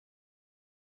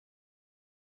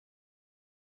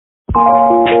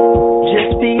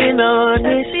Just being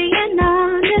honest.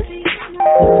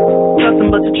 Nothing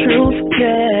but the truth,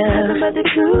 yeah. Nothing but the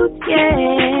truth,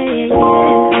 yeah.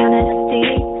 Honesty,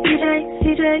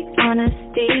 CJ,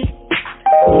 honesty.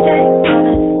 CJ,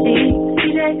 honesty. CJ,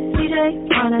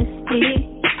 honesty.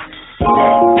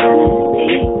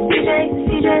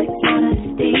 CJ,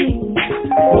 honesty.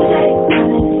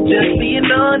 Just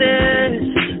being honest.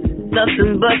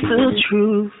 Nothing but the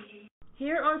truth.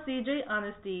 Here on CJ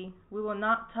Honesty, we will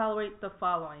not tolerate the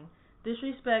following: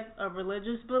 disrespect of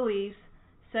religious beliefs,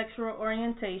 sexual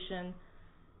orientation,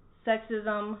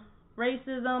 sexism,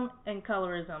 racism, and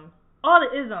colorism. All the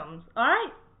isms,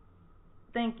 alright?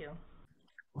 Thank you.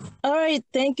 Alright,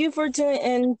 thank you for tuning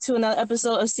in to another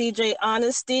episode of CJ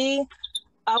Honesty.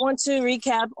 I want to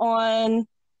recap on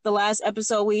the last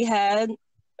episode we had.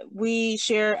 We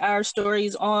share our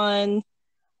stories on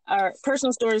our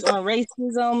personal stories on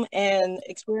racism and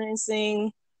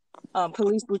experiencing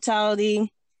police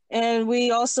brutality. And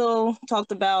we also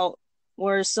talked about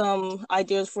were some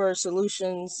ideas for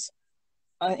solutions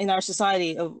in our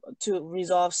society to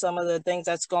resolve some of the things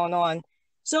that's going on.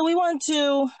 So we want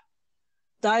to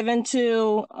dive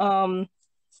into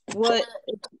what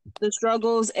the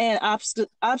struggles and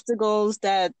obstacles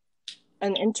that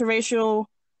an interracial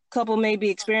couple may be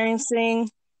experiencing,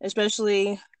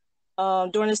 especially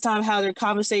during this time, how their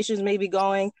conversations may be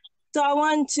going. So I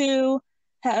want to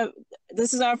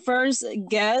this is our first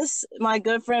guest, my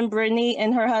good friend Brittany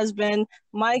and her husband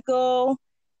Michael,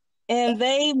 and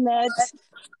they met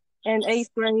in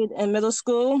 8th grade in middle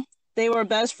school. They were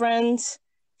best friends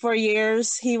for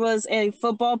years. He was a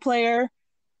football player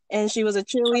and she was a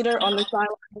cheerleader on the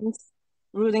sidelines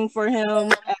rooting for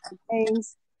him at the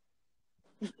games.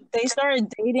 They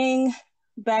started dating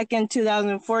back in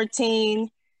 2014.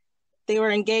 They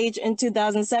were engaged in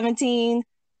 2017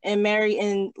 and married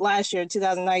in last year,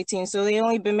 2019. So they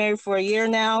only been married for a year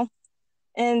now.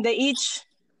 And they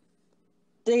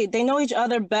know each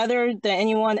other better than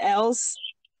anyone else.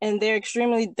 And they're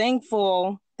extremely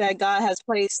thankful that God has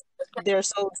placed their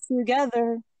souls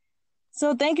together.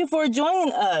 So thank you for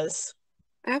joining us.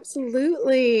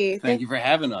 Absolutely. Thank you for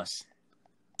having us.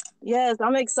 Yes,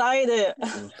 I'm excited.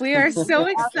 We are so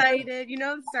excited. You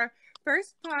know, this is our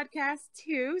first podcast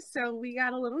too, so we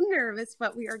got a little nervous,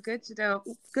 but we are good to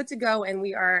go, and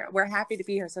we're happy to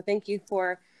be here. So thank you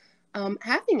for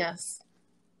having us.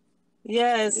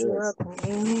 Yes.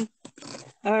 Mm-hmm.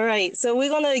 All right, so we're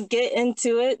gonna get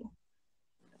into it.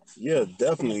 Yeah,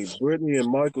 definitely. Brittany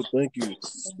and Michael, thank you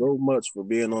so much for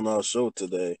being on our show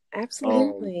today.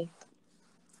 Absolutely.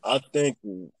 I think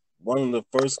one of the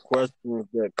first questions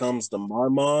that comes to my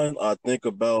mind, I think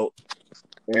about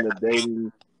in the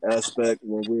dating aspect,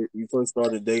 when you first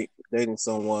started dating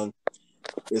someone,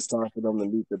 it's time for them to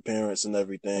meet their parents and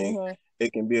everything. Mm-hmm.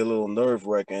 It can be a little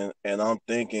nerve-wracking, and I'm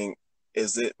thinking,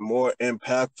 is it more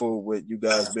impactful with you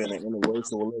guys being in an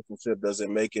interracial relationship? Does it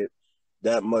make it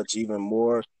that much even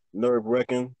more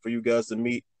nerve-wracking for you guys to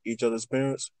meet each other's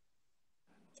parents?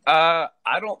 I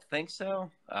don't think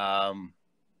so.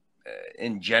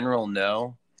 In general,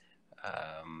 no.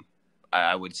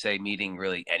 I would say meeting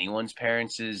really anyone's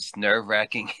parents is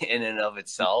nerve-wracking in and of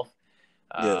itself.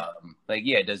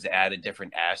 It does add a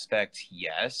different aspect,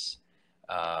 yes.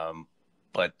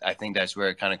 But I think that's where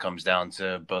it kind of comes down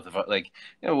to both of us. Like,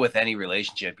 you know, with any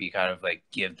relationship, you kind of like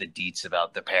give the deets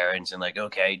about the parents and like,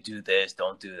 okay, do this,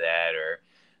 don't do that, or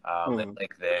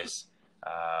like this.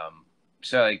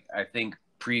 So like, I think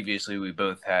previously we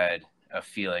both had a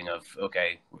feeling of,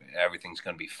 okay, everything's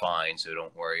going to be fine, so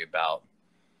don't worry about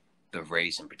the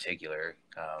race in particular.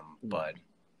 But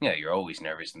yeah, you're always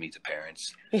nervous to meet the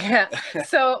parents. Yeah.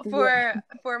 So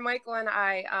for Michael and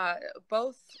I,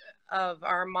 both of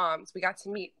our moms, we got to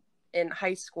meet in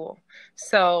high school.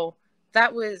 So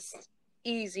that was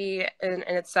easy in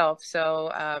itself.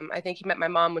 So I think he met my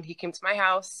mom when he came to my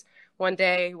house one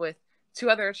day with 2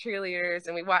 other cheerleaders,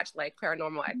 and we watched like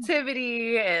Paranormal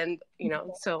Activity, and you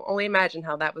know, so only imagine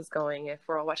how that was going. If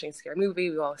we're all watching a scary movie,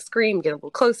 we all scream, get a little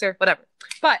closer, whatever.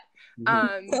 But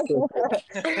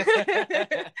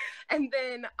and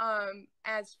then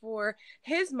as for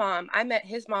his mom, I met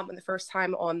his mom for the first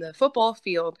time on the football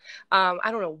field.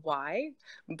 I don't know why,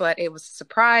 but it was a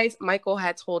surprise. Michael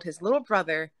had told his little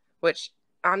brother, which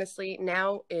honestly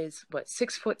now is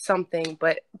 6 foot something,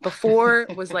 but before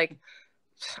was like,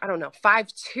 I don't know,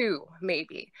 5'2"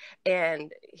 maybe.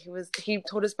 And he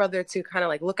told his brother to kind of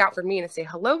like look out for me and say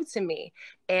hello to me.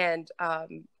 And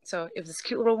so it was this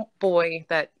cute little boy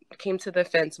that came to the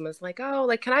fence and was like, oh,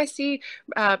 like, can I see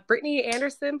Brittany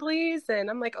Anderson, please? And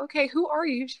I'm like, okay, who are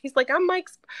you? He's like, I'm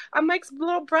Mike's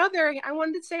little brother. I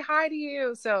wanted to say hi to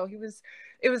you. So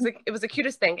it was the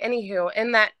cutest thing. Anywho,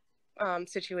 in that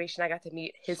situation, I got to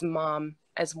meet his mom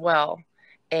as well.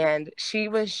 And she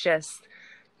was just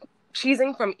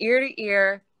cheesing from ear to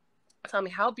ear, tell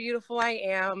me how beautiful I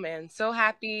am, and so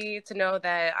happy to know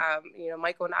that,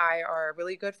 Michael and I are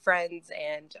really good friends.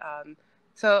 And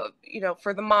so,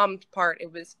 for the mom's part,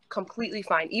 it was completely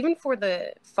fine. Even for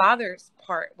the father's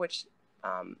part, which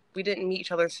we didn't meet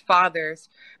each other's fathers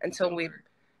until we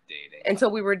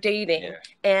were dating. Yeah.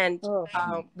 And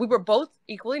we were both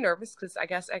equally nervous because I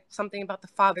guess something about the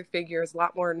father figure is a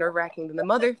lot more nerve-wracking than the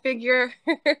mother figure.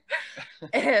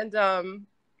 And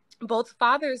both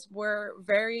fathers were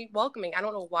very welcoming. I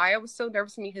don't know why I was so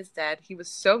nervous to meet his dad. He was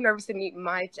so nervous to meet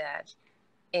my dad.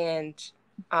 And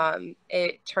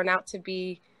it turned out to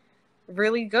be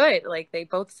really good. Like, they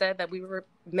both said that we were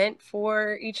meant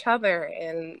for each other,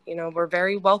 and we're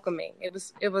very welcoming.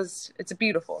 It's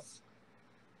beautiful.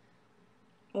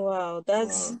 Wow,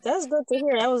 that's good to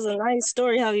hear. That was a nice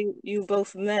story how you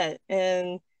both met.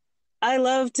 And I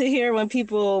love to hear when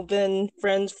people been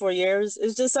friends for years.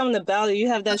 It's just something about it. You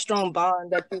have that strong bond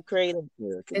that you created.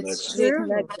 Yeah, It's connection.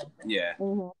 true. Yeah.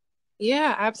 Mm-hmm.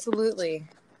 Yeah, absolutely.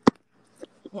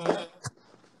 Mm-hmm.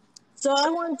 So I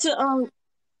want to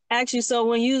ask you, so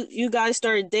when you guys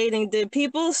started dating, did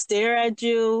people stare at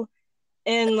you?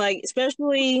 And like,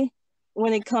 especially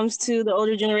when it comes to the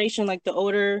older generation, like the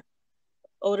older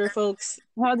folks,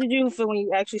 how did you feel when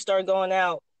you actually started going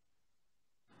out?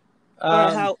 Or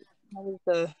how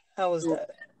was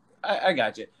that? I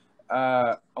got you.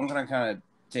 I'm gonna kind of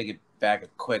take it back a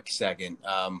quick second.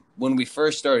 When we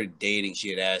first started dating, she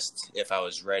had asked if I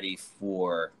was ready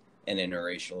for an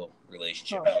interracial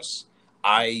relationship.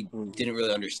 I didn't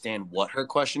really understand what her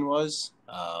question was,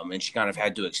 and she kind of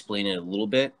had to explain it a little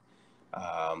bit.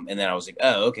 And then I was like,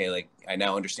 oh, okay, like I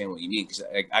now understand what you mean, because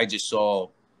I just saw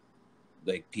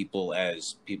like people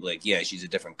like, yeah, she's a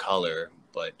different color,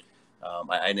 but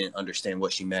I didn't understand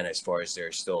what she meant as far as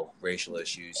there's still racial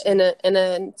issues. And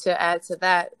then to add to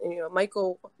that,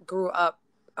 Michael grew up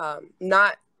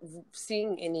not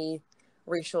seeing any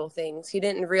racial things. He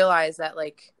didn't realize that,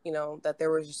 like, that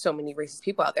there were just so many racist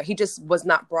people out there. He just was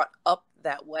not brought up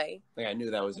that way. Like, I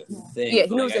knew that was a thing. Yeah,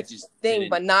 he knew it was a thing,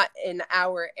 but not in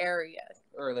our area.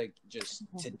 Or like just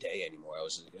today anymore. I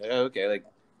was like, oh, okay, like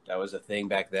that was a thing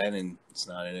back then, and it's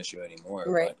not an issue anymore.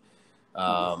 Right.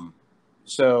 But,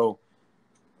 so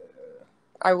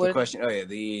I would. The question.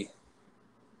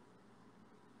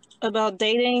 About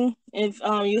dating, if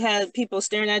you had people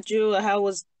staring at you, or how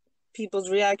was people's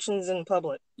reactions in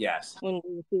public? Yes. When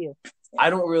you see it? I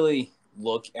don't really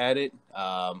look at it.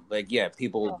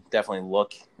 People definitely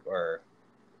look, or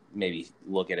maybe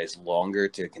look at it as longer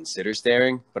to consider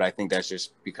staring, but I think that's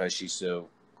just because she's so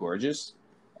gorgeous.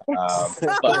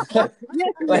 But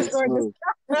like,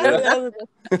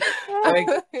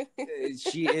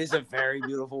 she is a very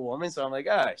beautiful woman, so I'm like,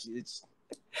 I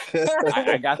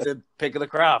got the pick of the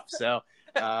crop. So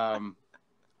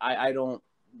I don't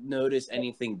notice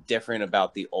anything different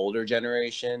about the older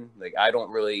generation. Like, I don't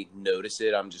really notice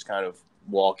it. I'm just kind of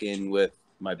walking with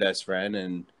my best friend,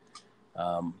 and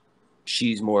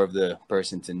she's more of the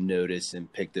person to notice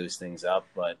and pick those things up.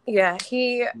 But yeah,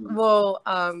 he will.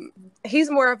 He's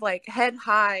more of like head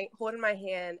high, holding my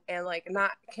hand, and like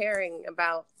not caring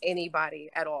about anybody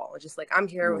at all. Just like, I'm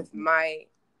here with my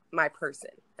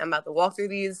person. I'm about to walk through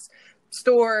these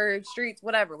stores, streets,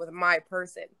 whatever, with my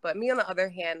person. But me, on the other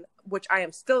hand, which I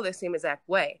am still the same exact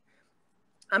way,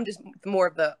 I'm just more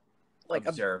of the like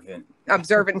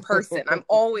observant person. I'm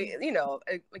always,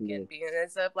 again, being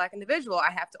as a Black individual,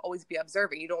 I have to always be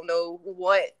observant. You don't know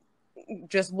what,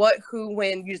 who,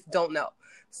 when, you just don't know.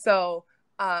 So,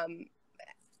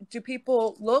 do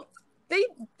people look?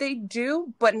 They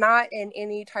do, but not in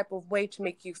any type of way to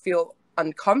make you feel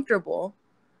uncomfortable.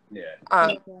 Yeah.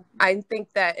 I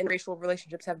think that interracial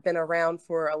relationships have been around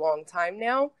for a long time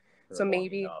now. So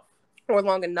maybe, or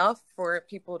long enough for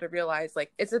people to realize,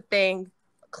 like, it's a thing.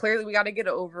 Clearly, we got to get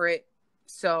over it.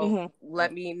 So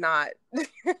let me not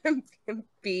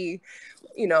be,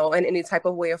 in any type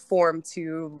of way or form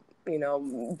to,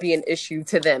 be an issue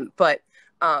to them. But,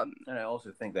 and I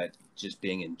also think that just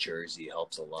being in Jersey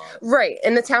helps a lot. Right.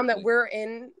 In the town that we're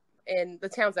in, and the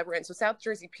towns that we're in. So South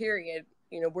Jersey, period,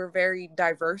 we're very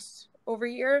diverse over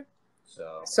here.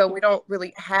 So we don't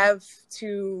really have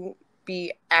to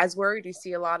be as worried. You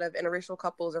see a lot of interracial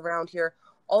couples around here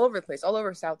all over the place, all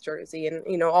over South Jersey,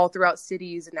 and, all throughout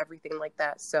cities and everything like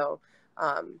that. So,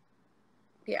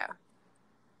 yeah.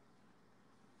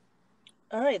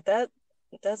 All right,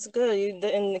 that's good. You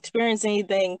didn't experience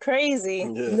anything crazy. Yeah.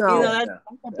 You No. know, that's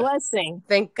a blessing.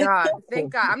 Thank God.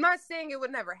 Thank God. I'm not saying it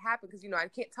would never happen because, I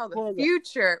can't tell the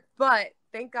future, but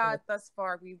thank God thus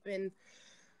far we've been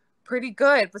pretty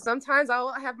good. But sometimes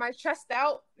I'll have my chest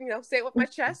out, say it with my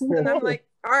chest, and I'm like,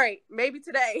 all right, maybe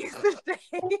today is the day.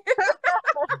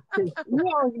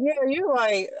 You're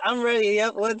right. I'm ready.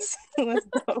 Yep, let's go.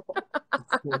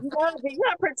 You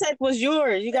gotta protect what's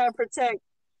yours. You gotta protect,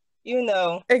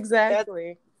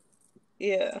 Exactly.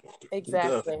 Yeah.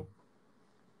 Exactly.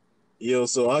 Yo,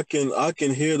 so I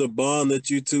can hear the bond that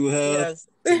you two have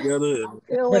together.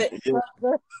 Feel it.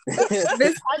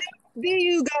 See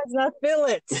you guys not feel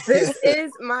it. This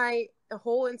is my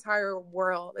whole entire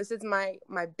world. This is my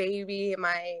baby,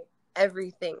 my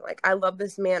everything. Like, I love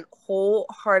this man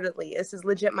wholeheartedly. This is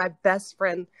legit my best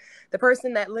friend, the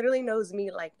person that literally knows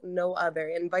me like no other,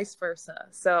 and vice versa.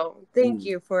 So thank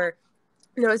you for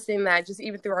noticing that, just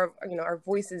even through our our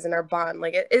voices and our bond.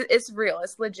 Like, it's real,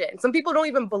 it's legit. And some people don't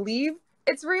even believe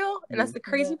it's real, and that's the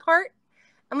crazy part.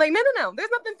 I'm like, no, there's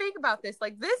nothing fake about this.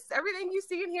 Like, this, everything you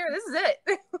see in here, this is it.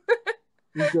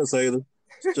 Just haters.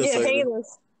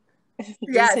 Haters.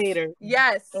 Yes, haters.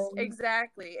 Yes,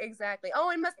 exactly. Oh,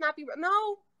 it must not be real.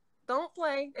 No, don't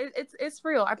play. It's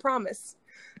real. I promise.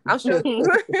 I'll show you.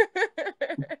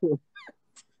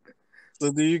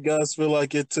 So do you guys feel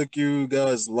like it took you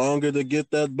guys longer to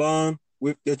get that bond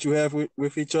that you have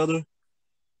with each other,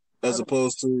 as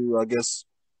opposed to, I guess,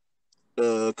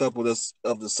 a couple that's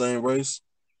of the same race?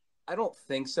 I don't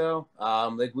think so.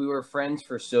 Like, we were friends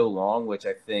for so long, which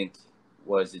I think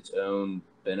was its own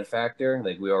benefactor.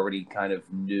 Like, we already kind of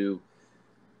knew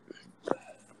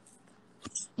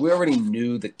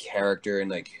the character and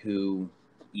like who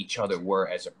each other were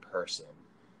as a person.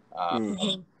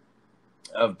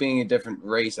 Of being a different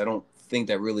race, I don't think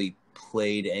that really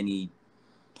played any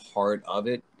part of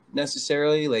it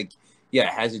necessarily. Like, yeah,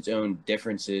 it has its own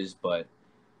differences, but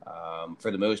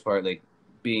for the most part, like,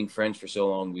 being friends for so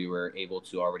long, we were able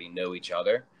to already know each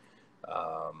other,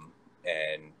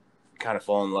 and kind of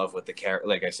fall in love with the character.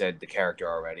 Like I said, the character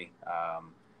already.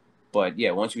 But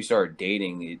yeah, once we started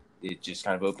dating, it just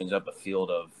kind of opens up a field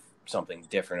of something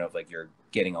different. Of like, you're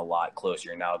getting a lot closer.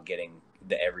 You're now getting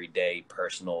the everyday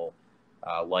personal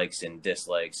likes and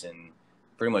dislikes, and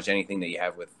pretty much anything that you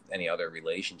have with any other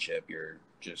relationship. You're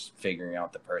just figuring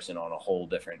out the person on a whole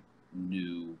different,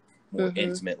 new, more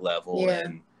intimate level,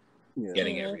 and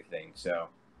getting everything. So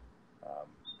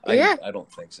I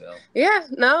don't think so. Yeah,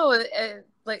 no,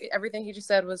 like everything he just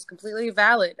said was completely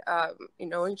valid.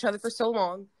 Knowing each other for so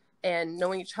long and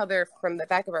knowing each other from the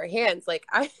back of our hands. Like,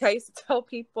 I used to tell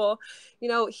people,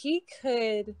 he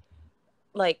could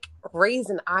like raise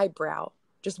an eyebrow,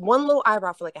 just one little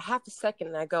eyebrow for like a half a second,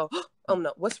 and I go, oh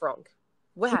no, what's wrong?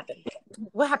 What happened?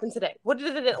 What happened today? What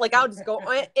did it? Like, I'll just go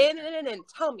in and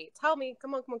tell me.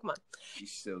 Come on.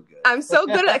 She's so good. I'm so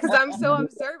good at it because I'm so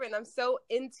observant. I'm so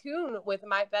in tune with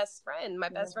my best friend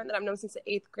that I've known since the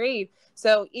 8th grade.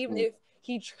 So even if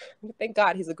thank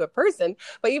God he's a good person,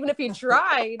 but even if he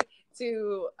tried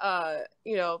to, get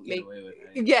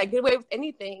away with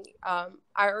anything, I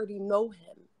already know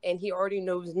him and he already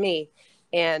knows me.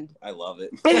 And I love it.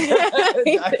 I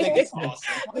think it's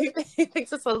awesome. He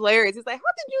thinks it's hilarious. He's like, how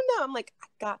did you know? I'm like, I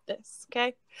got this,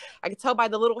 okay? I can tell by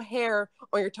the little hair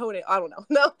on your toenail. I don't know.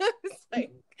 No, it's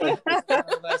like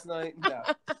last night. No.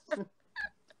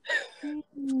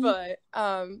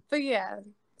 But yeah.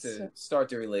 To start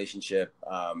the relationship,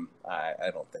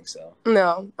 I don't think so.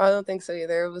 No, I don't think so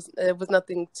either. It was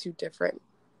nothing too different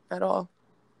at all.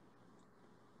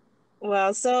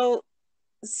 Well, so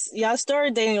y'all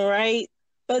started dating, right?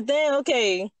 But then,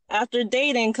 okay, after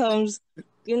dating comes,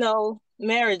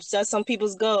 marriage. That's some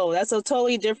people's goal. That's a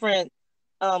totally different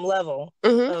level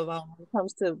of when it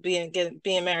comes to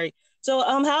being married. So,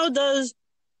 how does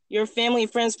your family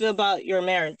and friends feel about your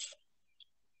marriage?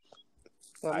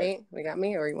 We got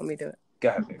me, or you want me to do it? Go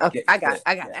ahead. Okay, I got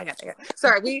it.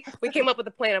 Sorry, we came up with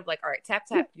a plan of like, all right, tap,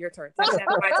 your turn. Tap,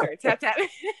 my turn. Tap.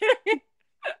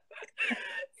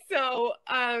 So,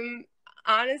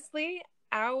 honestly,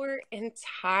 our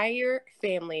entire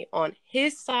family on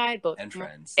his side, both and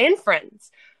friends,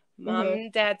 mom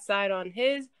and dad's side on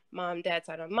his, mom, dad's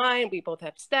side on mine. We both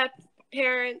have step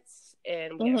parents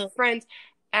and we have friends.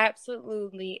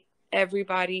 Absolutely,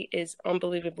 everybody is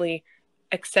unbelievably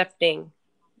accepting.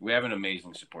 We have an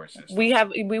amazing support system. We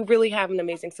really have an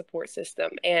amazing support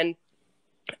system, and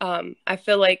I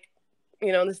feel like,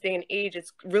 in this day and age,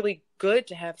 it's really good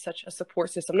to have such a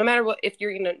support system, no matter what, if you're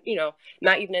in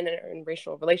not even in an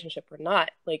interracial relationship or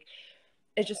not. Like,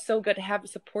 it's just so good to have a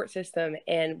support system.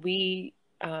 And we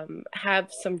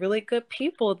have some really good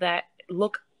people that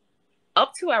look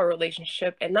up to our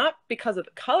relationship, and not because of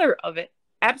the color of it,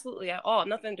 absolutely at all,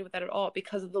 nothing to do with that at all,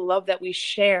 because of the love that we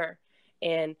share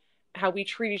and how we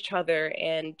treat each other,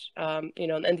 and you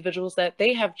know, the individuals that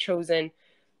they have chosen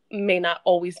may not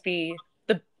always be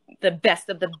the best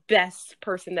of the best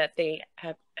person that they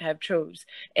have chose,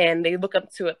 and they look up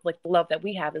to it like the love that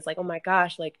we have is like, oh my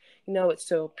gosh, like, you know, it's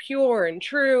so pure and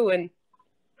true. And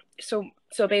so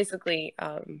basically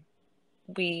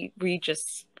we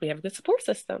have a good support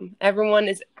system. Everyone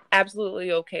is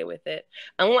absolutely okay with it,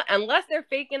 unless they're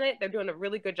faking it. They're doing a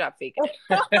really good job faking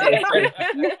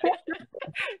it.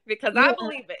 Because I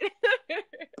believe it.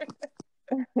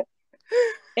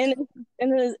 And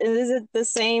is it the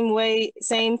same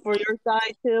for your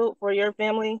side too, for your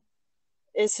family?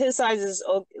 Is his side is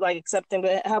like accepting,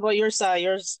 but how about your side?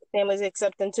 Your family's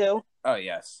accepting too? Oh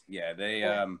yes, yeah. They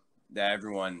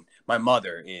everyone. My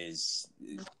mother is,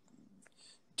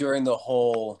 during the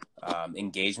whole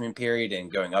engagement period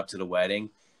and going up to the wedding.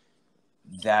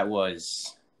 That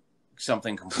was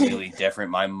something completely different.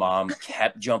 My mom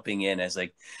kept jumping in as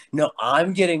like, no,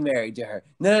 I'm getting married to her.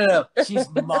 No, she's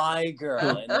my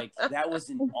girl. And like, that was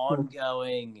an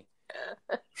ongoing.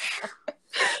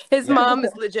 His mom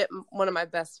is legit one of my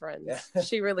best friends.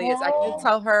 She really is. I can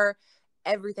tell her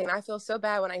everything. I feel so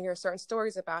bad when I hear certain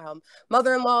stories about how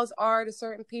mother-in-laws are to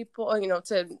certain people, you know,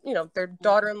 to, you know, their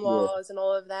daughter-in-laws and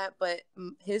all of that. But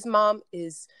his mom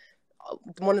is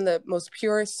one of the most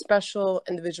purest, special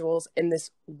individuals in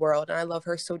this world, and I love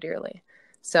her so dearly.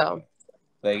 So,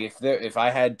 like, if I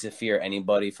had to fear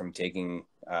anybody from taking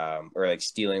or like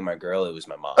stealing my girl, it was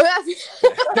my mom. But,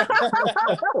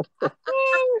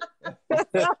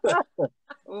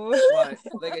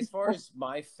 like, as far as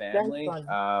my family,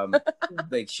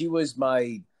 like, she was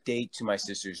my date to my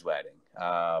sister's wedding,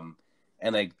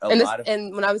 and like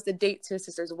and when I was the date to his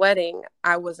sister's wedding,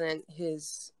 I wasn't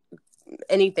his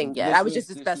anything yet. I was just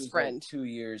his best friend. Like 2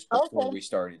 years before we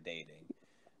started dating,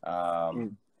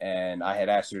 and I had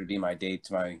asked her to be my date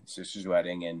to my sister's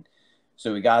wedding, and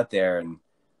so we got there, and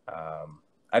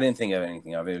I didn't think of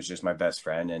anything of it. It was just my best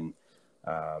friend, and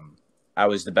I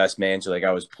was the best man, so like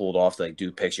I was pulled off to like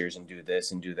do pictures and do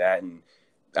this and do that, and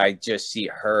I just see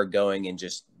her going and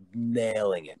just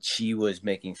nailing it. She was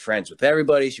making friends with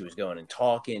everybody. She was going and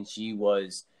talking. She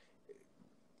was,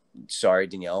 sorry,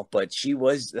 Danielle, but she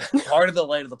was part of the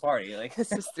light of the party. Like, his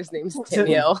sister's name is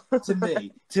Danielle.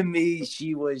 To me,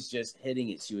 she was just hitting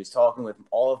it. She was talking with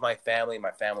all of my family.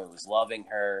 My family was loving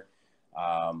her.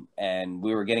 And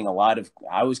we were getting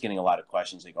I was getting a lot of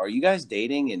questions like, are you guys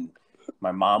dating? And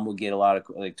my mom would get a lot of,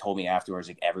 like, told me afterwards,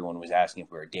 like, everyone was asking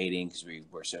if we were dating because we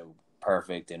were so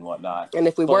perfect and whatnot. And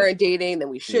if we weren't dating, then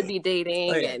we should be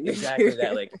dating. And exactly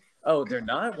that. Like, oh, they're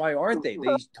not? Why aren't they?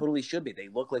 They totally should be. They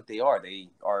look like they are. They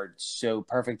are so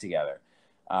perfect together.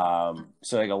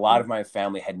 So like a lot of my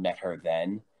family had met her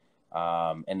then.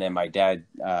 And then my dad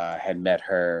had met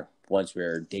her once we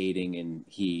were dating, and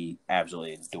he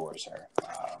absolutely adores her.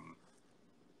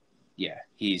 Yeah,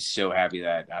 he's so happy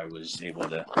that I was able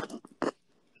to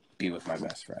be with my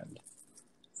best friend.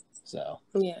 So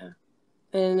yeah.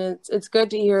 And it's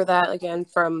good to hear that again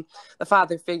from the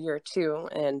father figure too.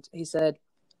 And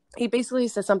he basically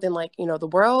said something like, you know, the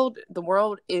world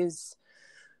is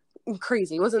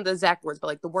crazy. It wasn't the exact words, but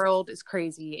like, the world is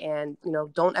crazy, and, you know,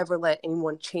 don't ever let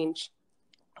anyone change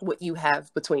what you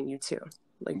have between you two.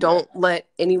 Like, don't let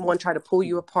anyone try to pull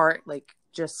you apart. Like,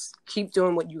 just keep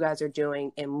doing what you guys are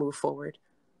doing and move forward.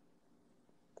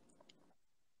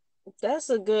 That's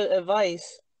a good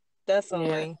advice.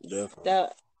 Definitely. Yeah.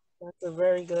 That's a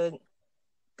very good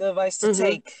advice to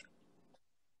take.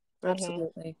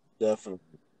 Absolutely.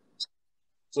 Definitely.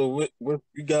 So with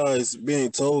you guys being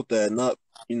told that, not,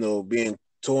 you know, being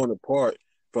torn apart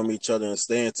from each other and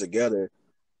staying together,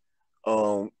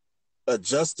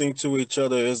 adjusting to each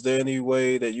other, is there any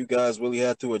way that you guys really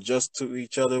had to adjust to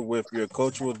each other with your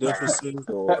cultural differences,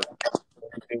 or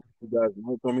anything you guys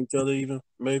learn from each other even,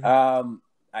 maybe?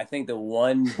 I think the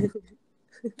one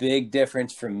big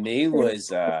difference for me was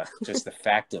just the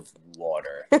fact of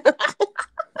water.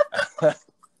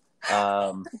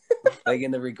 Like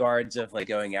in the regards of like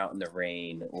going out in the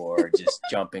rain, or just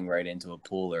jumping right into a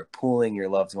pool, or pulling your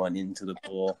loved one into the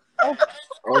pool. I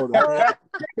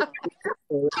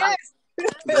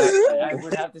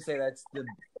would have to say that's the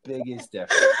biggest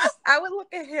difference. I would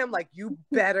look at him like, you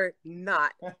better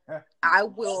not. I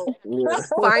will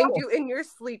find you in your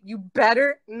sleep. You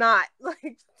better not,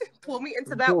 like, pull me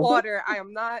into that water. I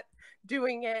am not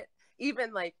doing it.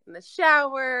 Even like in the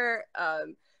shower,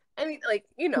 like,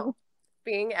 you know,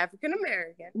 being African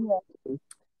American,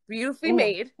 beautifully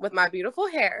made with my beautiful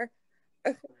hair.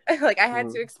 Like, I had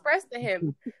to express to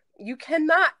him, you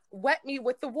cannot wet me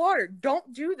with the water.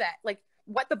 Don't do that. Like,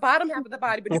 wet the bottom half of the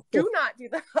body, but do not do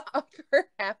the upper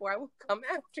half, or I will come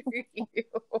after you.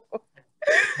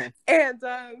 And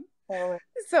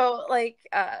so, like,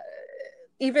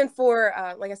 even for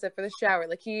like I said, for the shower,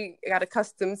 like, he got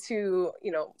accustomed to,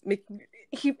 you know,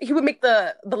 he would make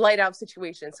the light out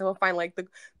situation. So he'll find like the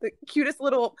cutest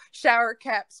little shower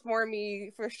caps for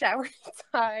me for shower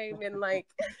time. And like,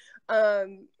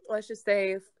 let's just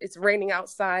say if it's raining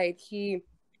outside,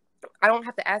 I don't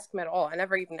have to ask him at all. I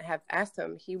never even have asked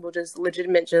him. He will just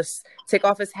just take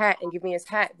off his hat and give me his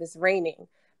hat if it's raining.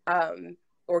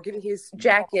 Or give me his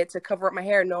jacket to cover up my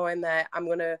hair, knowing that I'm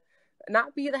going to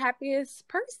not be the happiest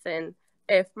person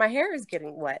if my hair is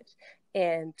getting wet.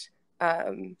 And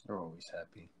you're always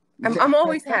happy. I'm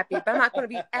always happy, but I'm not going to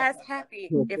be as happy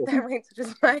if that rain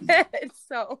touches my head.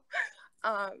 So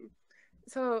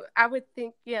I would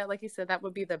think, yeah, like you said, that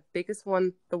would be the biggest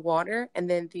one, the water. And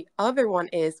then the other one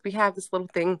is, we have this little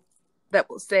thing that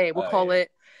we'll call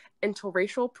it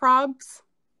interracial probs.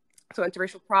 So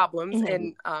interracial problems.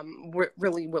 And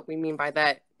really what we mean by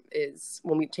that is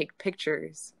when we take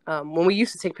pictures, when we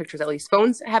used to take pictures, at least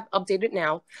phones have updated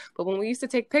now, but when we used to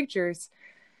take pictures,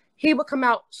 he would come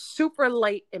out super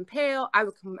light and pale. I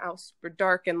would come out super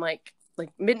dark and like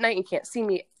midnight. You can't see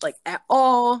me like at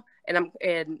all. And I'm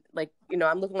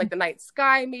looking like the night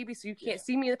sky maybe, so you can't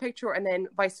see me in the picture. And then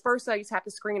vice versa, you tap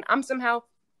the screen. I'm somehow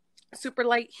super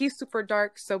light, he's super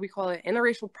dark. So we call it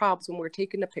interracial probs when we're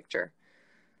taking a picture.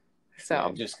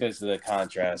 So just because of the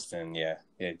contrast, and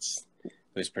it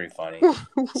was pretty funny.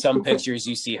 Some pictures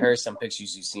you see her, some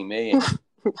pictures you see me. And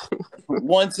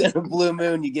once in a blue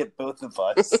moon, you get both of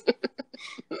us.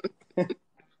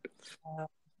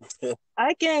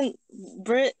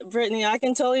 Brittany, I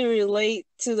can totally relate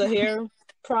to the hair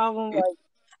problem. Like,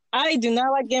 I do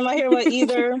not like getting my hair wet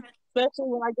either, especially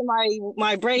when I get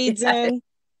my braids in.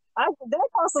 That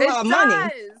costs a lot of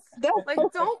money. Don't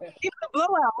even a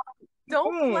blowout.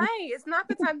 Don't play. It's not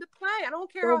the time to play. I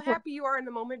don't care how happy you are in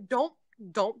the moment. Don't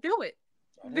do it.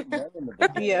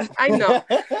 Yeah, I know.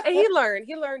 And he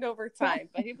learned over time.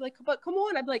 But he'd be like, "But come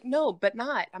on." I'd be like, "No, but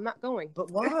not. I'm not going." But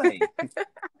why?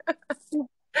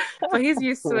 But he's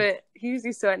used to it. He's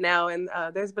used to it now. And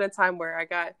there's been a time where I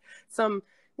got some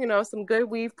good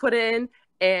weave put in,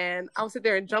 and I'll sit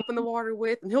there and jump in the water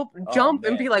with, and he'll jump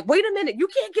and be like, "Wait a minute, you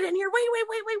can't get in here. Wait."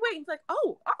 He's like,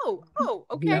 "Oh,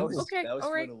 okay, that was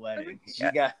all right." For the wedding.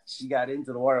 She got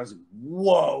into the water. I was like,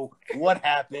 "Whoa, what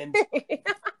happened?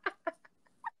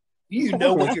 You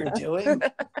know what you're doing?"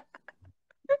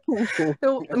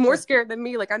 More scared than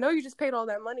me. Like, I know you just paid all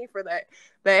that money for that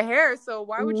hair, so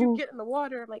why would you get in the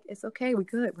water? I'm like, it's okay. We're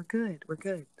good.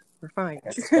 We're fine.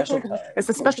 It's a special time. It's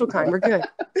a special time. We're good.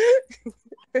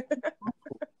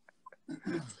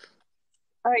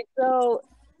 All right. So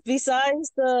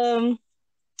besides the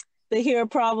hair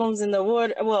problems and the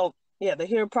water, the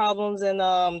hair problems and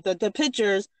the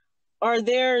pictures, are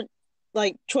there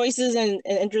like choices and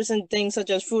interesting things such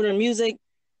as food or music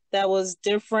that was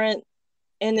different?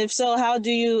 And if so, how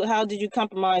did you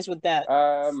compromise with that?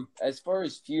 As far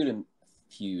as food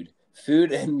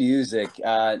and music,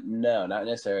 no, not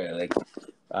necessarily. Like,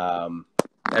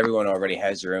 everyone already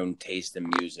has their own taste in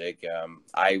music.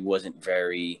 I wasn't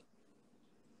very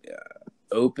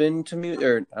open to music,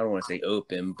 or I don't want to say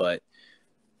open, but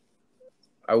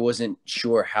I wasn't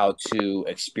sure how to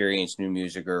experience new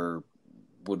music or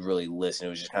would really listen. It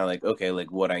was just kind of like, okay,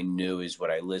 like what I knew is what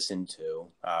I listened to.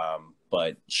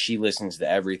 But she listens to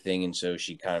everything, and so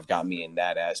she kind of got me in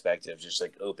that aspect of just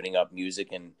like opening up music.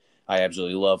 And I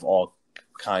absolutely love all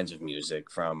kinds of music,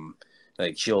 from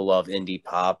like she'll love indie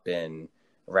pop and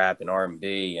rap and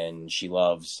R&B, and she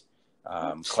loves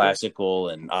classical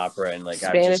and opera and like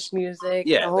Spanish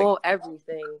music,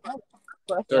 everything.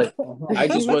 So, I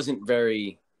just wasn't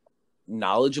very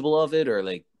knowledgeable of it, or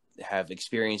like have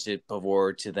experienced it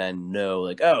before to then know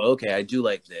like, oh, okay, I do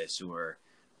like this or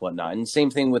whatnot. And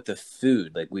same thing with the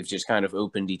food. Like, we've just kind of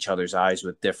opened each other's eyes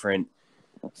with different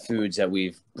foods that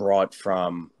we've brought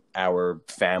from our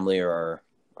family or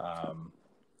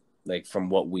like from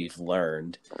what we've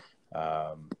learned.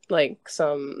 Like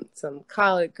some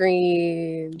collard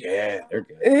greens. Yeah, they're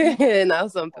good. And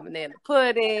also some banana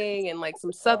pudding and like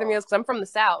some southern meals, because I'm from the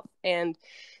South, and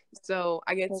so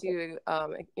I get to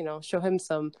show him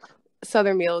some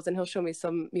southern meals, and he'll show me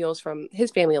some meals from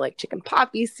his family, like chicken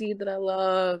poppy seed that I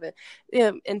love,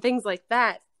 and things like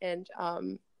that. And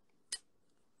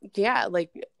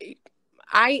like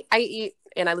I eat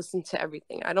and I listen to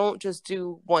everything. I don't just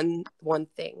do one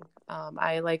thing.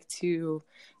 I like to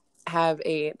have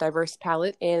a diverse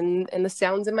palette in the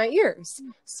sounds in my ears.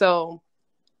 So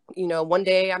one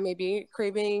day I may be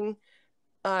craving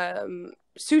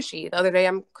sushi. The other day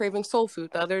I'm craving soul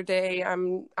food. The other day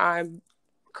I'm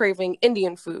craving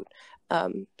Indian food.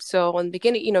 So in the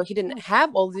beginning, he didn't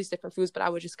have all these different foods, but I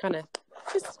would just kind of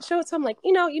just show it to him like,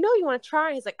 you want to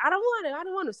try. He's like, I don't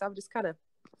want to. So I would just kind of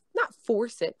not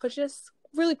force it, but just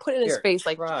really put it in his face,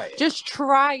 like, just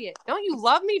try it. Don't you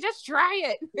love me? Just try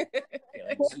it.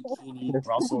 Like zucchini,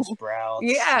 Brussels sprouts.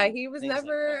 Yeah, he was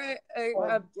never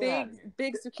a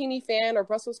big zucchini fan or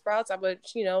Brussels sprouts. I would,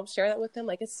 share that with him.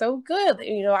 Like, it's so good.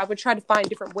 I would try to find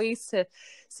different ways to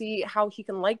see how he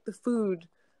can like the food,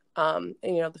 and,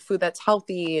 the food that's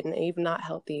healthy and even not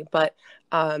healthy. But,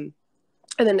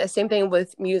 and then the same thing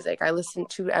with music. I listen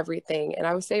to everything. And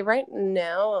I would say right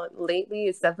now, lately,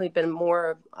 it's definitely been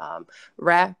more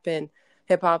rap and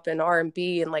hip hop and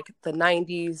R&B and like the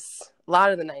 90s. A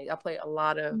lot of the 90s. I play a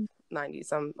lot of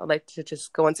 90s. I like to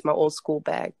just go into my old school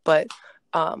bag. But,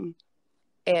 and,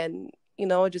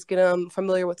 just get him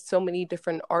familiar with so many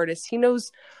different artists. He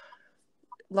knows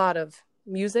a lot of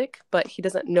music, but he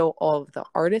doesn't know all of the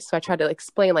artists. So I try to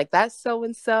explain like that's so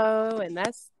and so and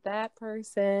that's that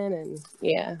person, and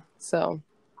yeah. So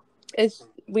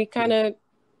we kind of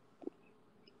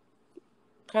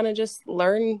just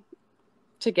learn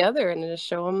together and just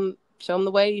show him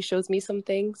the way. He shows me some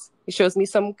things. He shows me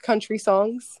some country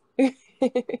songs.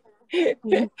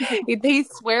 he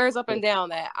swears up and down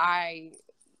that I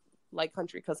like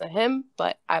country because of him,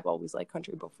 but I've always liked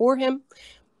country before him.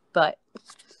 But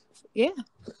yeah.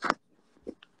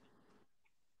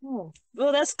 Oh,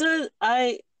 well, that's good.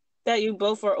 That you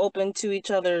both are open to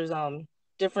each other's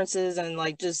differences and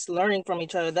like just learning from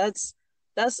each other. That's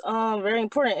very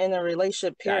important in a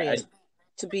relationship period.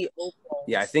 To be open.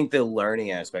 Yeah, I think the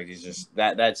learning aspect is just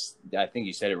that's I think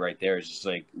you said it right there. It's just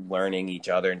like learning each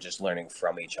other and just learning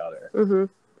from each other.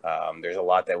 Mm-hmm. There's a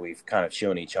lot that we've kind of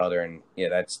shown each other, and yeah,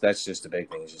 that's just a big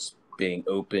thing. Is just being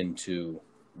open to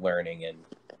learning and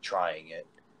trying it.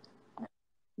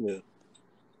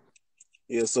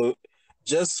 Yeah. So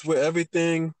just with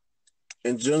everything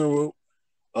in general,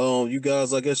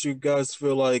 I guess you guys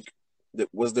feel like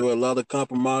was there a lot of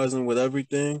compromising with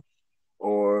everything,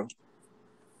 or?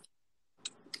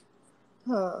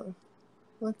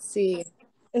 Let's see.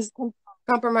 Is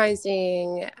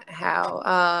compromising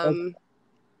how?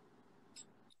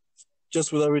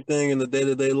 Just with everything in the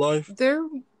day-to-day life?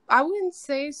 I wouldn't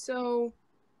say so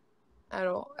at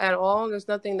all. There's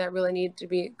nothing that really needed to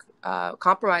be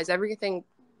compromised. Everything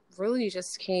really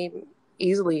just came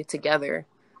easily together.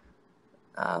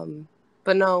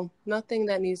 But no, nothing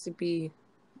that needs to be.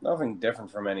 Nothing different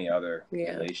from any other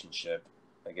relationship.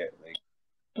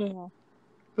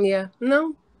 Yeah.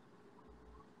 No.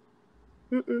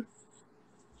 Mm-mm.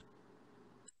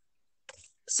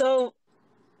 So,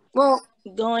 well,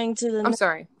 going to the. I'm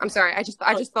sorry. I just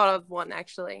thought of one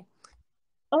actually.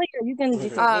 Oh yeah, you can.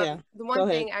 The one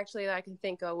thing actually that I can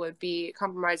think of would be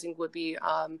compromising. Would be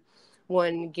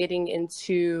when getting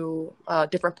into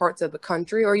different parts of the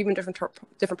country or even different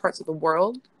parts of the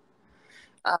world.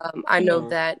 I know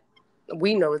that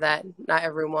we know that not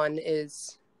everyone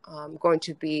is going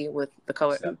to be with the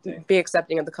color, be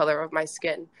accepting of the color of my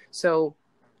skin. So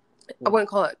I wouldn't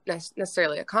call it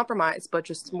necessarily a compromise, but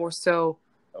just more so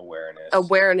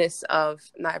awareness of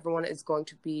not everyone is going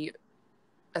to be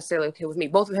necessarily okay with me.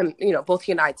 Both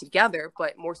he and I together,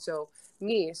 but more so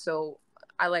me. So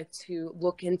I like to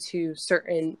look into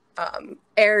certain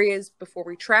areas before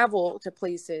we travel to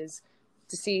places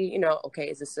to see, okay,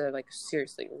 is this a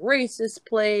seriously racist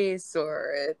place,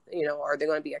 or are they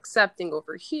going to be accepting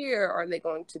over here? Are they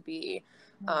going to be,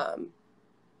 I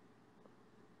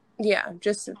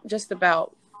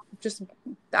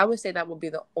would say that would be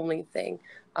the only thing,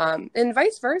 and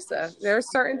vice versa. There are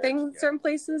certain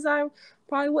places I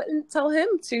probably wouldn't tell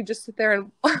him to just sit there and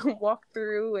walk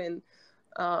through, and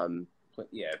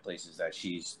places that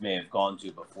she may have gone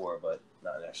to before, but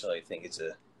not necessarily think it's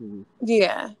a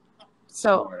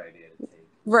smart idea to take.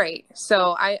 Right.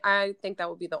 So I think that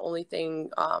would be the only thing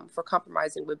for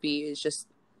compromising would be is just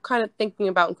kind of thinking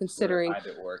about and considering.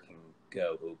 Either or can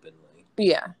go openly.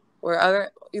 Yeah.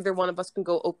 Where either one of us can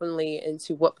go openly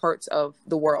into what parts of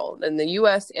the world, in the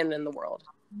U.S. and in the world.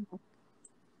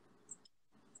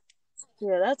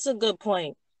 Yeah, that's a good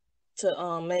point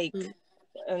to make.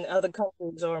 And other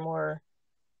countries are more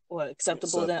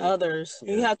acceptable than others.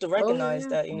 Yeah. You have to recognize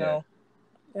that,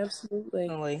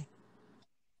 Absolutely.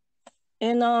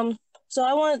 And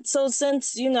so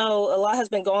since a lot has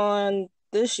been going on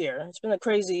this year, it's been a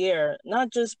crazy year, not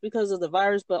just because of the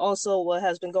virus, but also what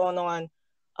has been going on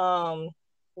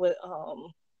with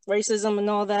racism and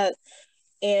all that.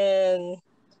 And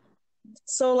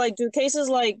So, like, do cases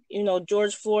like,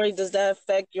 George Floyd, does that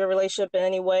affect your relationship in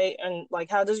any way? And, like,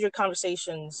 how does your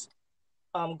conversations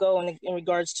go in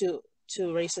regards to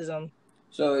racism?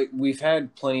 So we've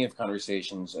had plenty of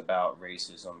conversations about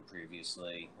racism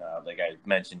previously. Like I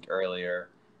mentioned earlier,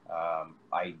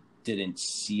 I didn't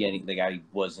see any, like I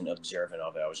wasn't observant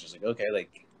of it. I was just like, okay,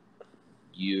 like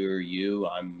you're you,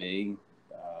 I'm me,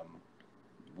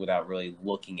 without really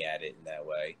looking at it in that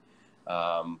way.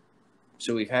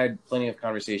 So we've had plenty of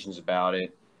conversations about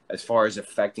it. As far as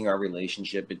affecting our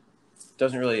relationship, it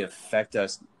doesn't really affect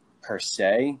us per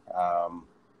se.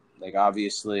 Like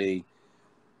obviously,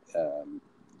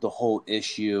 the whole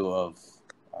issue of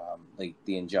like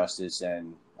the injustice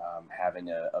and having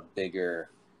a bigger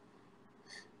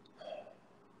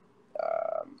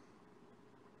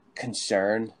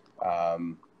concern,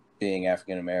 being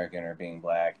African American or being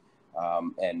Black,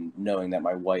 and knowing that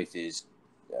my wife is,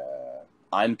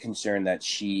 I'm concerned that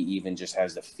she even just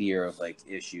has the fear of like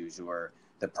issues or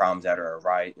the problems that are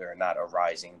not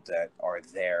arising that are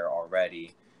there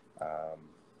already.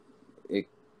 It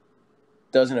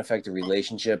doesn't affect the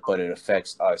relationship, but it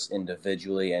affects us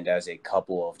individually and as a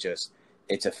couple of just,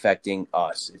 it's affecting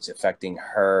us. It's affecting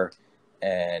her,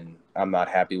 and I'm not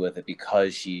happy with it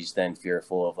because she's then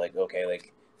fearful of like, okay,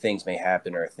 like things may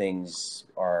happen or things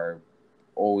are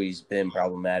always been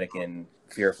problematic and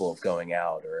fearful of going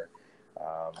out or,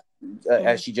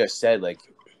 as she just said, like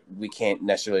we can't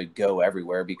necessarily go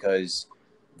everywhere because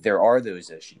there are those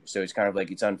issues. So it's kind of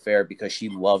like, it's unfair because she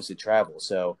loves to travel.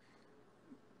 So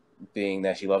being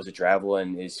that she loves to travel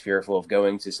and is fearful of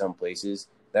going to some places,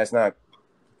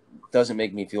 doesn't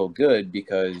make me feel good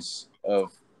because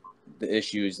of the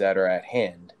issues that are at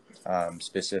hand.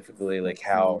 Specifically like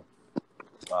how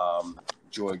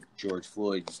George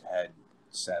Floyd had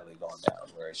sadly gone down,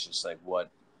 where it's just like, why?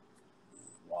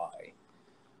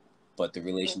 But the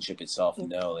relationship itself,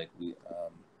 no, like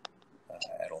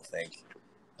I don't think.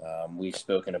 We've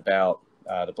spoken about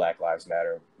the Black Lives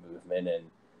Matter movement and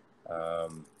a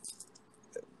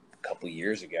couple of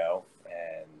years ago,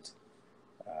 and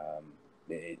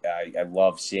I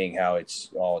love seeing how it's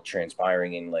all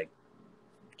transpiring and like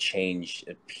change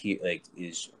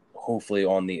is hopefully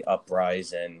on the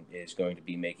uprise and is going to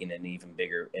be making an even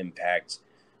bigger impact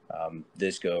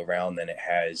this go around than it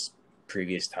has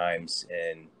previous times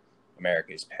in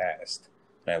America's past.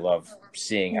 And I love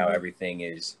seeing how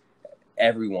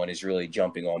everyone is really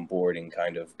jumping on board and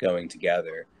kind of going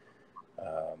together.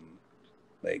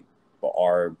 Like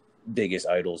our biggest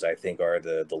idols, I think, are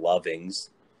the Lovings,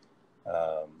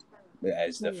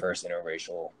 as the first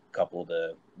interracial couple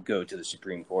to go to the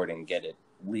Supreme Court and get it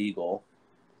legal.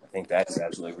 I think that's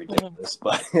absolutely ridiculous,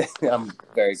 but I'm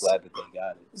very glad that they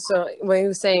got it. So what he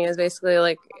was saying is basically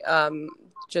like,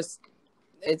 just,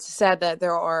 it's sad that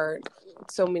there are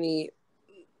so many,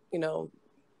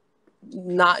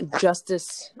 not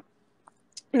justice,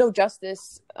 no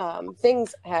justice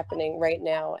things happening right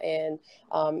now. And,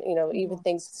 even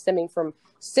things stemming from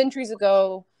centuries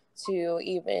ago to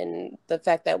even the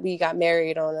fact that we got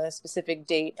married on a specific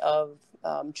date of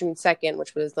June 2nd,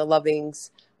 which was the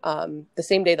Lovings, the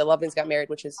same day the Lovings got married,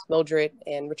 which is Mildred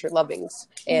and Richard Lovings.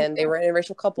 And they were an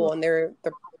interracial couple, and they're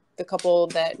the couple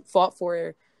that fought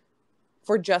for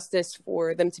justice,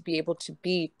 for them to be able to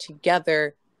be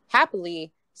together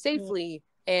happily, safely,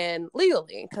 and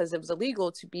legally, because it was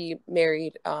illegal to be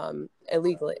married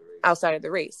illegally outside of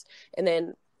the race. And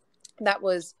then that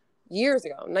was years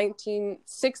ago,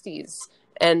 1960s.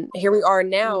 And here we are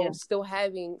now still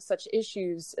having such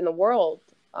issues in the world,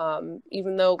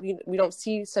 even though we don't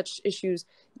see such issues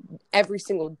every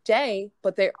single day,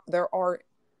 but there are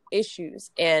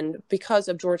issues. And because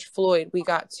of George Floyd, we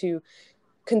got to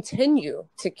continue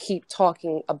to keep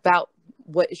talking about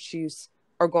what issues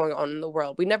are going on in the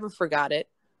world. We never forgot it.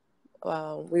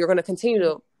 We are going to continue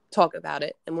to talk about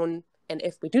it. And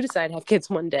if we do decide to have kids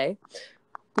one day,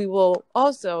 we will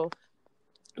also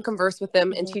converse with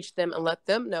them and teach them and let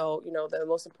them know, the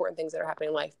most important things that are happening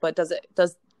in life. But does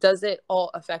it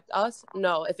all affect us?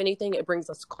 No. If anything, it brings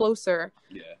us closer.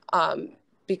 Yeah.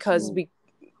 Because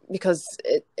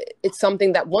it's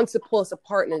something that wants to pull us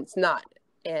apart, and it's not.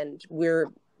 And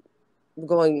we're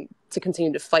going to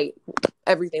continue to fight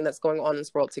everything that's going on in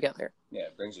this world together. Yeah,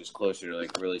 it brings us closer to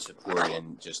like really support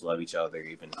and just love each other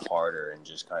even harder, and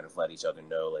just kind of let each other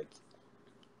know, like,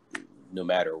 no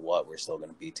matter what, we're still going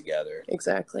to be together.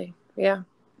 Exactly. Yeah.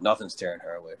 Nothing's tearing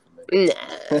her away from me.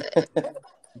 Nah.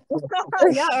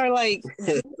 Yeah, or like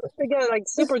together, like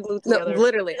super glued together. No,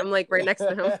 literally, I'm like right next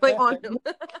to him, like on him.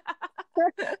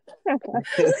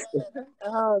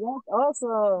 Oh, that's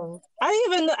awesome.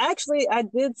 I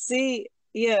did see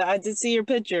Yeah, I did see your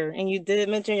picture, and you did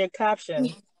mention your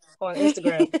caption on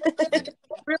Instagram. I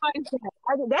realized that.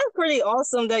 That's pretty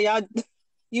awesome that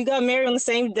you got married on the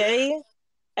same day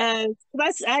as.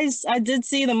 I did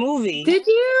see the movie. Did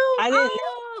you? I didn't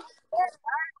Oh, know.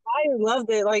 I loved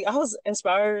it. Like I was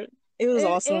inspired. It was it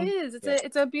awesome. is.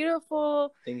 It's a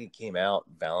beautiful. I think it came out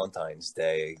Valentine's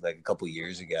Day like a couple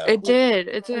years ago. It did.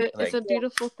 It's Like, a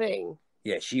beautiful thing.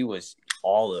 yeah, she was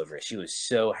all over it. She was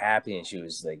so happy, and she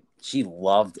was like, she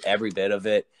loved every bit of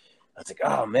it. I was like,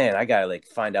 oh man, I gotta like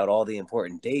find out all the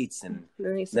important dates, and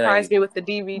then he surprised me with the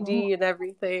DVD and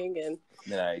everything, and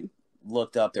then I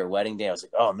looked up their wedding day. I was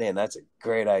like, oh man, that's a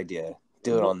great idea.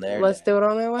 Do it on their let's day. do it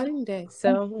on their wedding day.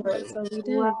 So that's what we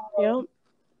did. Wow. Yep.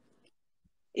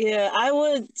 Yeah, I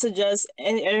would suggest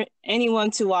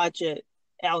anyone to watch it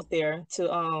out there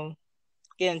to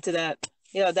get into that.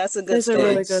 Yeah, that's a good It's a story.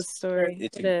 really good story.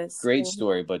 It's It a is. great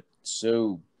story, but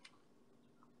so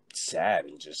sad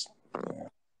and just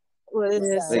Well, It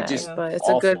is sad, Like, just sad, but it's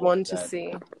a good awful one to that-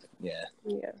 see. yeah.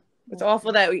 Yeah. It's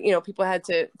awful that people had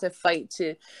to fight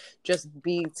to just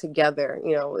be together.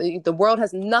 The world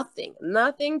has nothing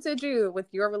to do with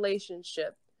your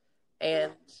relationship,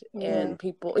 and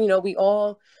people.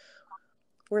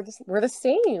 We're the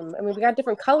same. I mean, we got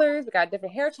different colors, we got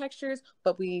different hair textures,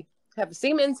 but we have the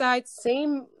same insides,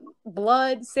 same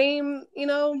blood, same.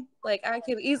 Like I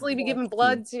could easily be giving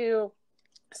blood to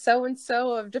so and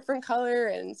so of different color,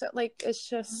 and so like it's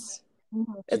just.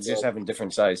 It's just having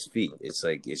different sized feet. It's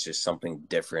like it's just something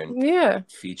different Yeah,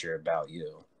 feature about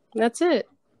you. that's it.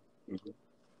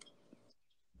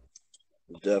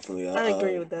 Definitely, I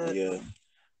agree with that. Yeah,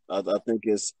 I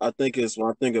think it's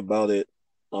when I think about it,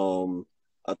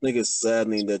 I think it's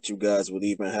saddening that you guys would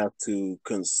even have to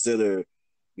consider,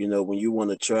 when you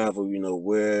want to travel,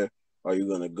 where are you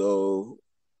gonna go,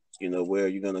 where are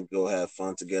you gonna go have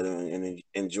fun together and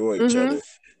enjoy each Mhm. other,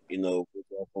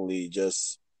 we're definitely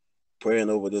just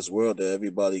praying over this world that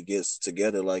everybody gets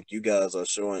together like you guys are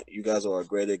showing. You guys are a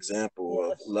great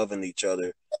example of loving each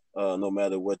other, no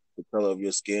matter what the color of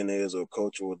your skin is or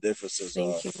cultural differences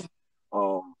Thank you.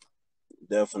 are.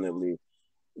 Definitely.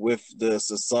 With the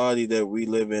society that we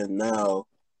live in now,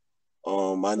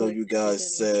 I know you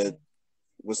guys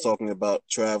was talking about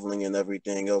traveling and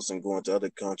everything else and going to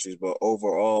other countries, but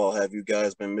overall, have you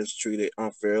guys been mistreated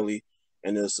unfairly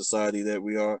in the society that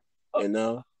we are in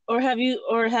now? Or have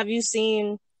you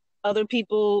seen other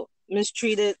people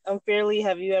mistreated unfairly?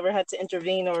 Have you ever had to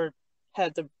intervene or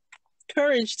had the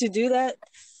courage to do that?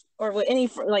 Or with any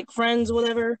friends,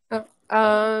 whatever?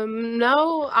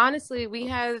 No, honestly, we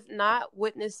have not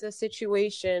witnessed a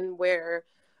situation where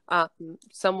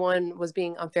someone was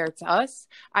being unfair to us.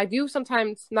 I do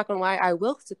sometimes, not gonna lie, I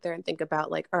will sit there and think about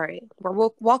like, all right, we're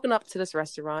walking up to this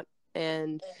restaurant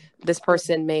and this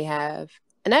person may have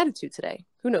an attitude today.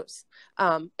 Who knows?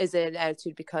 Is it an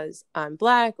attitude because I'm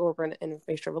Black or we're in an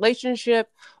interracial relationship,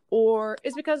 or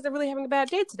is it because they're really having a bad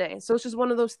day today? So it's just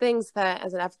one of those things that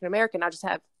as an African American, I just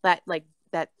have that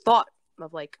thought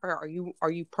of like, are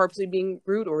you purposely being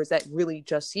rude, or is that really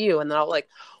just you? And then I'll like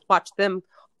watch them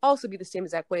also be the same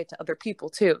exact way to other people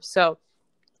too. So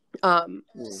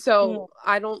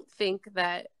I don't think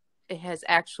that it has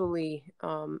actually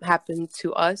happened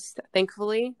to us,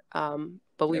 thankfully.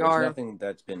 But There's nothing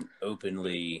that's been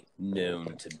openly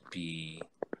known to be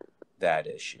that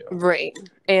issue. Right.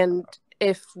 And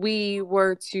if we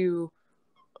were to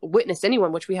witness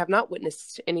anyone, which we have not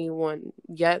witnessed anyone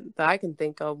yet that I can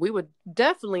think of, we would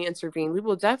definitely intervene. We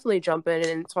will definitely jump in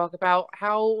and talk about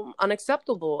how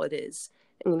unacceptable it is.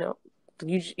 You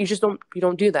just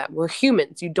don't do that. We're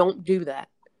humans. You don't do that.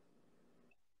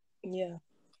 Yeah.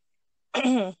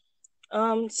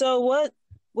 So what,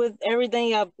 with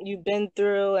everything you've been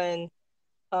through and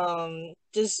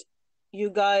just you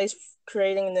guys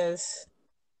creating this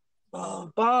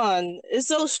bond, it's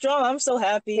so strong. I'm so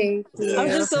happy. Thank you. I'm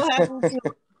just so happy.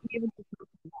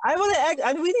 I want to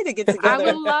act. We need to get together. I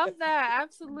would love that.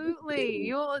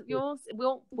 Absolutely.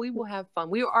 We will have fun.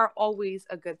 We are always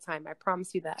a good time. I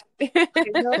promise you that.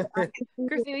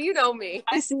 Christina, you know me.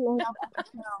 I see.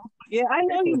 Yeah, I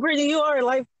know you, Brittany. You are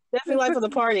definitely life of the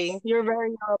party. You're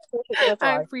very perfect.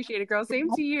 I appreciate it, girl. Same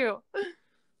to you.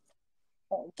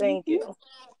 Thank you.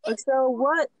 So,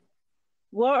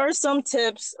 what are some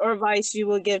tips or advice you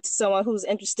would give to someone who's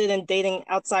interested in dating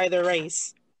outside their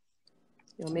race?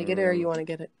 You want me to get it, or you want to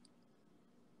get it?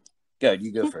 Good,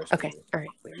 you go first. Okay, all right.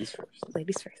 Ladies first.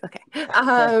 Ladies first. Okay.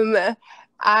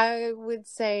 I would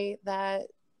say that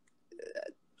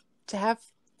to have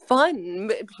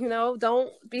fun.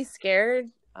 Don't be scared.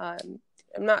 I'm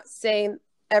not saying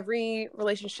every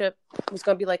relationship was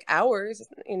going to be like ours.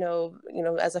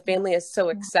 As a family is so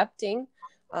accepting.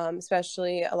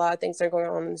 especially a lot of things that are going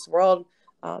on in this world.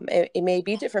 It may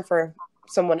be different for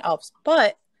someone else,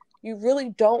 but you really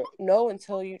don't know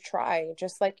until you try,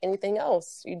 just like anything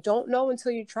else. You don't know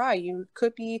until you try. Your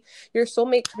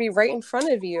soulmate could be right in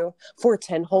front of you for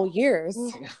 10 whole years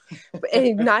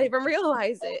and not even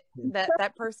realize it,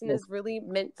 that person is really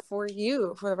meant for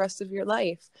you for the rest of your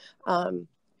life.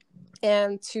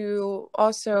 And to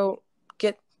also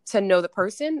get to know the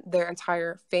person, their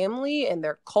entire family and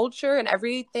their culture and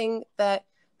everything that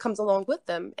comes along with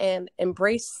them, and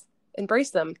embrace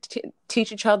them,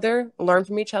 teach each other, learn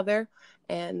from each other,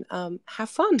 and have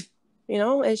fun.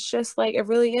 It's just like, it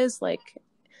really is like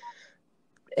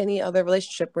any other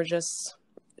relationship. We just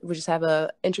have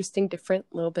a interesting, different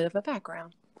little bit of a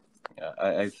background. Yeah,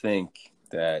 I think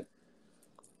that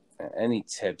any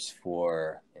tips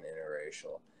for an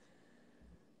interracial,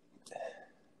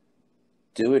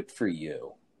 do it for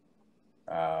you.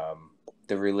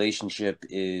 The relationship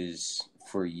is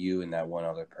for you and that one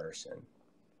other person.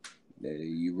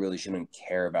 You really shouldn't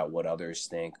care about what others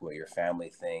think, what your family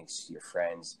thinks, your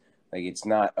friends. Like, it's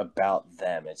not about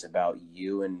them. It's about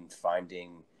you and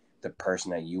finding the person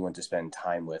that you want to spend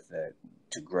time with,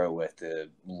 to grow with, to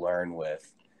learn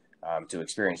with, to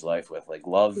experience life with. Like,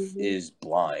 love is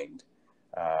blind.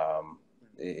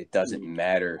 It doesn't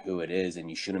matter who it is, and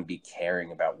you shouldn't be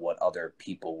caring about what other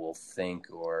people will think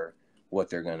or what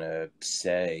they're going to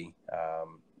say,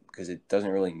 because it doesn't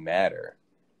really matter.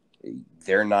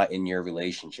 They're not in your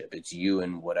relationship. It's you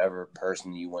and whatever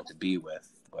person you want to be with,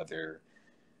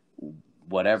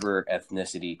 whatever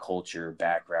ethnicity, culture,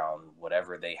 background,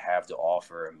 whatever they have to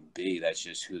offer and be, that's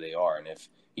just who they are. And if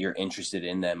you're interested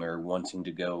in them or wanting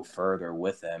to go further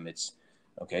with them, it's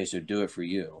okay. So do it for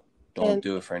you. Don't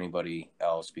do it for anybody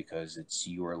else, because it's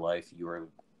your life, your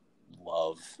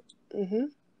love. Mm-hmm.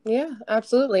 Yeah,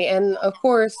 absolutely. And of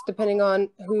course, depending on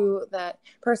who that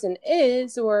person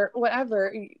is or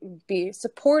whatever, be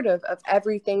supportive of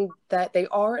everything that they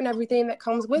are and everything that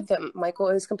comes with them. Michael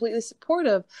is completely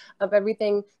supportive of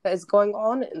everything that is going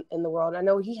on in the world. I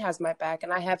know he has my back,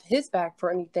 and I have his back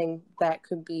for anything that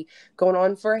could be going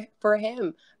on for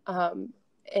him.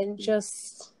 And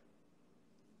just,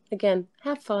 again,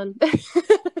 have fun. That's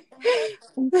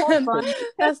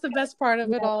the best part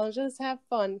of it all. Just have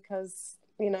fun, because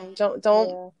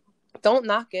don't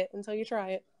knock it until you try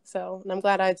it. So, and I'm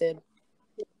glad I did.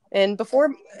 And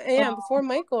before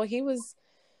Michael, he's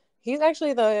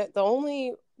actually the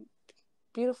only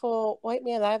beautiful white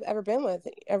man that I've ever been with.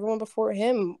 Everyone before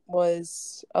him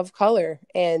was of color,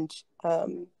 and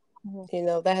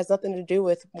that has nothing to do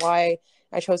with why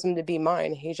I chose him to be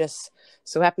mine. He just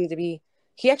so happened to be.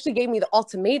 He actually gave me the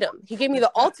ultimatum. He gave me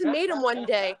the ultimatum one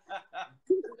day,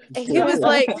 and he was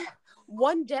like,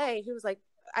 one day he was like,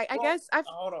 I guess I've.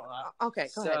 Hold on. Okay,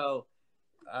 go ahead.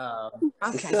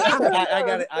 Okay.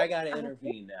 I gotta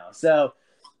intervene now. So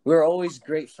we're always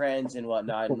great friends and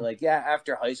whatnot, and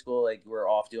after high school, we're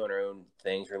off doing our own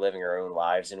things, we're living our own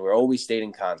lives, and we're always stayed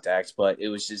in contact. But it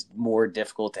was just more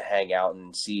difficult to hang out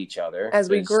and see each other as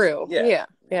we grew. Yeah.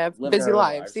 Busy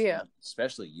lives. Yeah,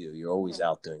 especially you. You're always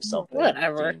out doing something.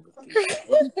 Whatever.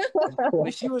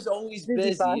 But she was always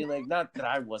busy. Not that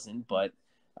I wasn't, but.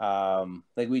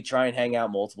 We try and hang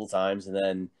out multiple times, and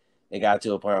then it got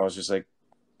to a point where I was just like,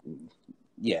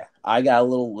 yeah, I got a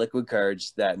little liquid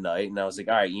courage that night, and I was like,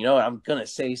 all right, you know what, I'm gonna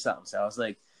say something. So I was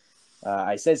like,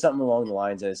 I said something along the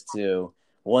lines as to,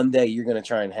 one day you're gonna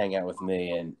try and hang out with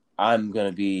me, and I'm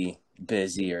gonna be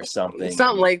busy or something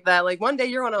like that. Like, one day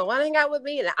you're gonna want to hang out with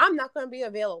me, and I'm not gonna be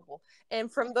available. And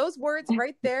from those words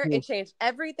right there, it changed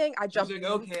everything. I jumped. Like,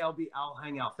 okay, I'll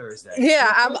hang out Thursday.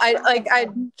 Yeah, I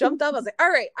jumped up. I was like,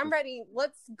 all right, I'm ready.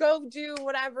 Let's go do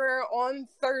whatever on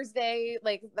Thursday.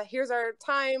 Here's our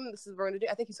time. This is what we're gonna do.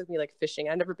 I think he took me fishing.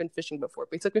 I've never been fishing before,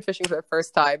 but he took me fishing for the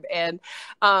first time. And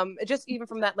just even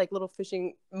from that little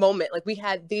fishing moment, we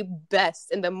had the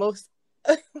best and the most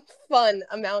fun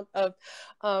amount of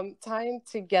time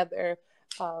together.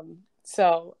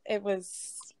 So it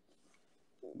was.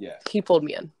 Yeah, he pulled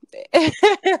me in.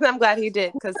 And I'm glad he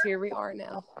did, because here we are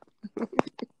now.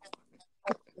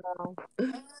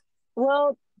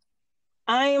 Well,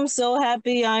 I am so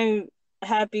happy. I'm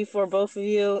happy for both of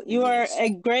you. You are a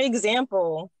great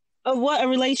example of what a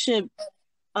relationship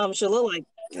should look like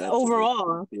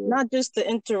overall. Yeah. Not just the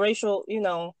interracial,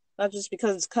 not just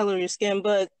because it's color of your skin,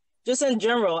 but just in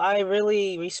general. I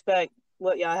really respect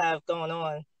what y'all have going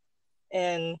on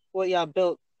and what y'all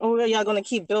built. What y'all gonna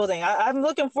keep building? I'm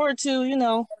looking forward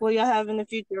to, what y'all have in the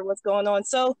future, what's going on.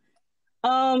 So,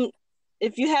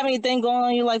 if you have anything going on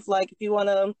in your life, if you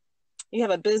have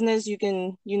a business, you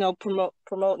can,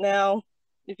 promote now.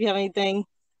 If you have anything.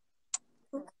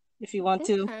 if you want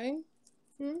to. Okay.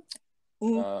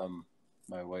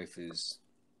 My wife is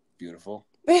beautiful,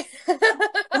 Mhm.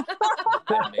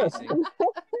 amazing,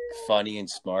 funny, and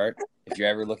smart. If you're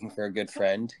ever looking for a good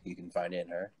friend, you can find it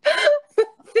in her.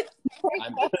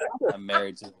 I'm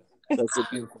married to That's a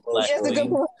beautiful black She has a good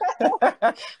queen.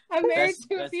 I'm married That's-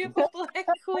 to a that's- beautiful black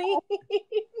queen.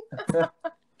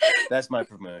 That's my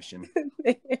promotion.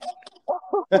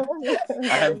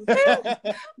 I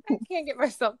can't get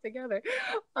myself together.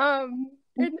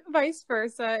 And vice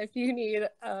versa. If you need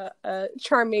a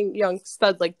charming young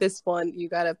stud like this one, you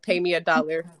gotta pay me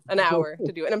 $1 an hour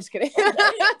to do it. And I'm just kidding.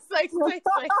 Psych.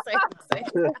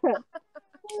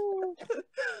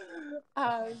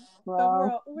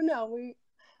 Wow. No,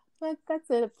 that's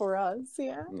it for us.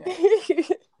 Yeah.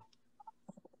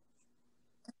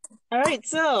 All right,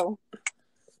 so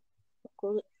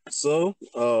So,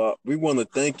 we want to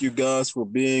thank you guys for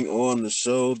being on the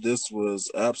show. This was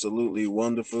absolutely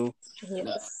wonderful.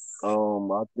 Yes.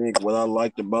 I think what I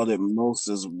liked about it most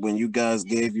is when you guys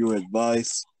gave your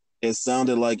advice, it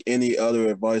sounded like any other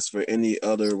advice for any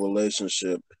other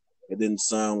relationship. It didn't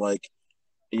sound like,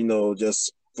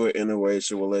 just for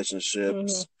interracial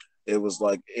relationships. It was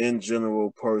like in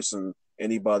general person,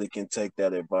 anybody can take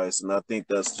that advice. And I think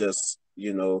that's just,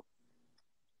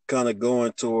 kind of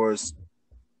going towards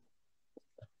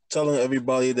telling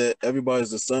everybody that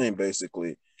everybody's the same,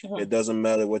 basically. It doesn't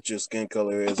matter what your skin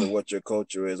color is or what your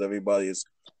culture is. Everybody is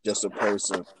just a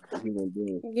person, a human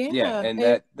being. Yeah,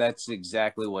 and that's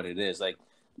exactly what it is. Like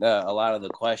a lot of the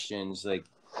questions, like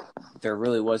there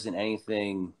really wasn't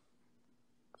anything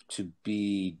to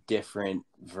be different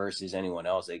versus anyone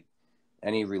else. Like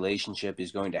any relationship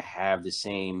is going to have the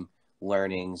same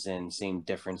learnings and same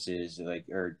differences, like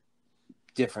or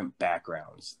different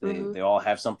backgrounds. They all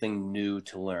have something new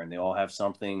to learn. They all have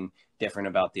something different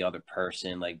about the other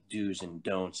person, like do's and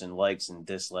don'ts and likes and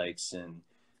dislikes, and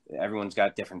everyone's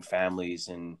got different families,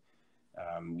 and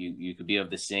you could be of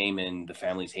the same and the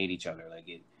families hate each other. Like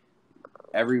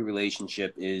every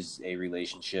relationship is a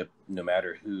relationship no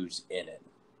matter who's in it.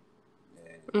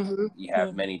 You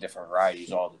have many different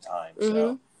varieties all the time.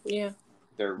 So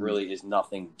there really is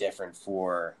nothing different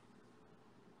for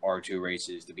our two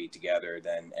races to be together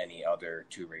than any other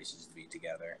two races to be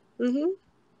together.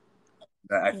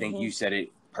 I think you said it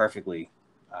perfectly,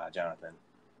 Jonathan.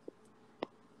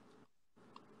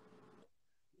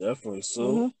 Definitely.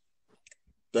 So,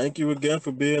 thank you again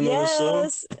for being on the show.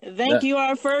 yes, thank you,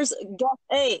 our first guest.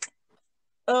 Hey,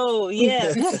 oh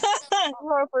yeah,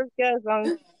 you're our first guest.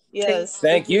 Yes,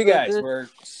 Thank you guys. We're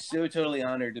so totally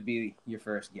honored to be your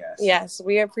first guest. Yes,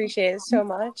 we appreciate it so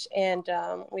much, and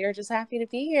we are just happy to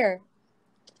be here.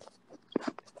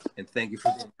 And thank you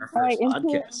for being our first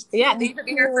podcast. Yeah, thank you for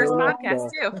being our first podcast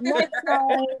too. Next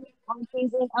time on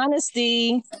CJ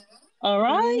Honesty. All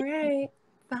right. All right.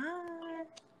 Bye.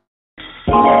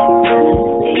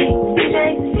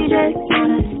 CJ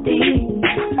Honesty.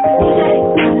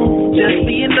 Just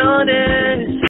being honest.